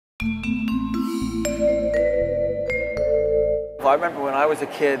Well, I remember when I was a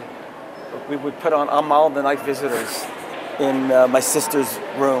kid, we would put on All the Night Visitors in my sister's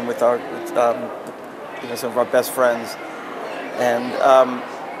room with our, some of our best friends. And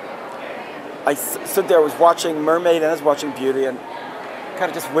I stood there, was watching Mermaid and I was watching Beauty and kind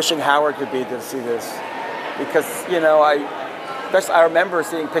of just wishing Howard could be there to see this. Because, I remember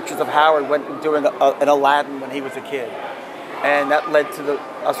seeing pictures of Howard doing an Aladdin when he was a kid. And that led to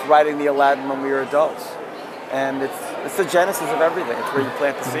us writing the Aladdin when we were adults. And it's the genesis of everything. It's where you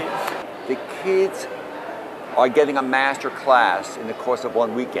plant the seeds. The kids are getting a master class in the course of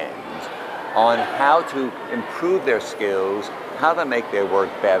one weekend on how to improve their skills, how to make their work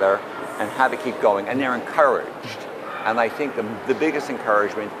better, and how to keep going. And they're encouraged. And I think the biggest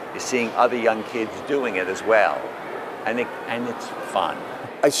encouragement is seeing other young kids doing it as well. And it's fun.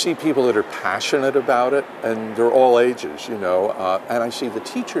 I see people that are passionate about it, and they're all ages, and I see the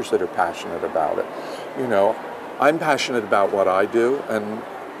teachers that are passionate about it. I'm passionate about what I do, and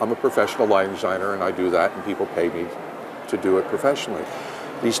I'm a professional lighting designer, and I do that, and people pay me to do it professionally.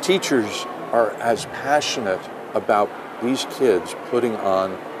 These teachers are as passionate about these kids putting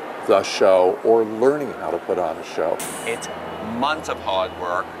on the show or learning how to put on a show. It's months of hard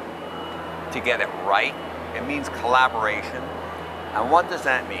work to get it right. It means collaboration. And what does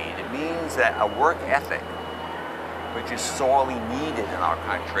that mean? It means that a work ethic, which is sorely needed in our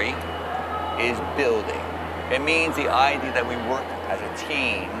country, is building. It means the idea that we work as a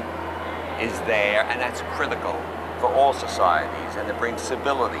team is there, and that's critical for all societies, and it brings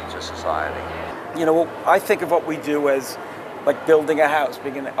civility to society. I think of what we do as like building a house,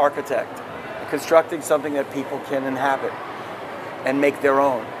 being an architect, constructing something that people can inhabit and make their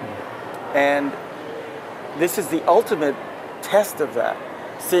own. And this is the ultimate test of that,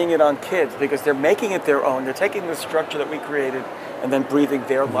 seeing it on kids, because they're making it their own. They're taking the structure that we created and then breathing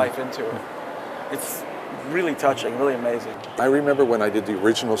their life into it. It's really touching, really amazing. I remember when I did the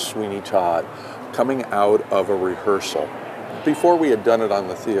original Sweeney Todd, coming out of a rehearsal, before we had done it in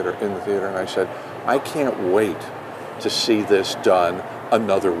the theater, and I said, I can't wait to see this done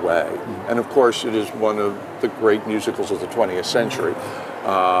another way. And of course, it is one of the great musicals of the 20th century.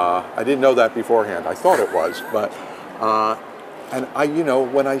 I didn't know that beforehand. I thought it was, but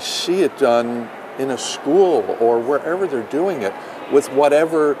and when I see it done in a school or wherever they're doing it, with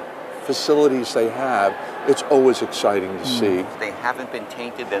whatever facilities they have, it's always exciting to see. They haven't been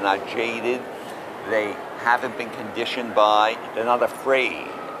tainted, they're not jaded, they haven't been conditioned by, they're not afraid.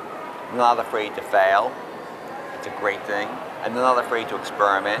 They're not afraid to fail. It's a great thing. And they're not afraid to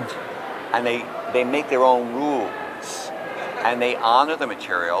experiment. And they make their own rules. And they honor the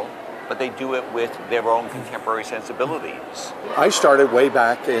material, but they do it with their own contemporary sensibilities. I started way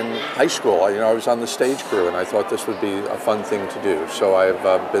back in high school. I was on the stage crew, and I thought this would be a fun thing to do. So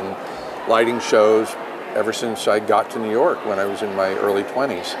I've been lighting shows ever since I got to New York when I was in my early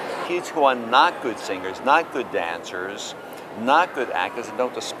 20s. Kids who are not good singers, not good dancers, not good actors, and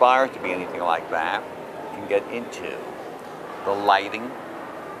don't aspire to be anything like that, can get into the lighting,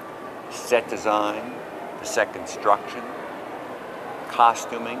 set design, the set construction,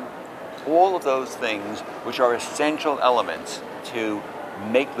 costuming, all of those things which are essential elements to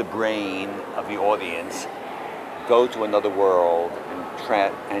make the brain of the audience go to another world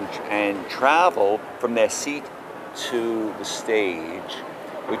and travel from their seat to the stage,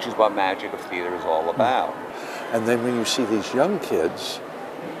 which is what magic of theater is all about. And then when you see these young kids,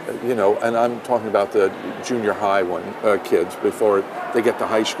 and I'm talking about the junior high kids before they get to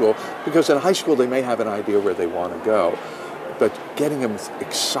high school, because in high school they may have an idea where they want to go, but getting them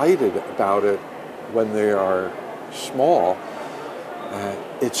excited about it when they are small,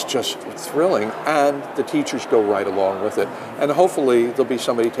 it's just thrilling, and the teachers go right along with it. And hopefully there'll be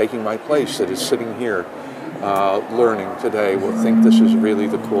somebody taking my place that is sitting here learning today will think this is really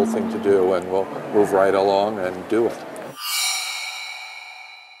the cool thing to do, and will move right along and do it.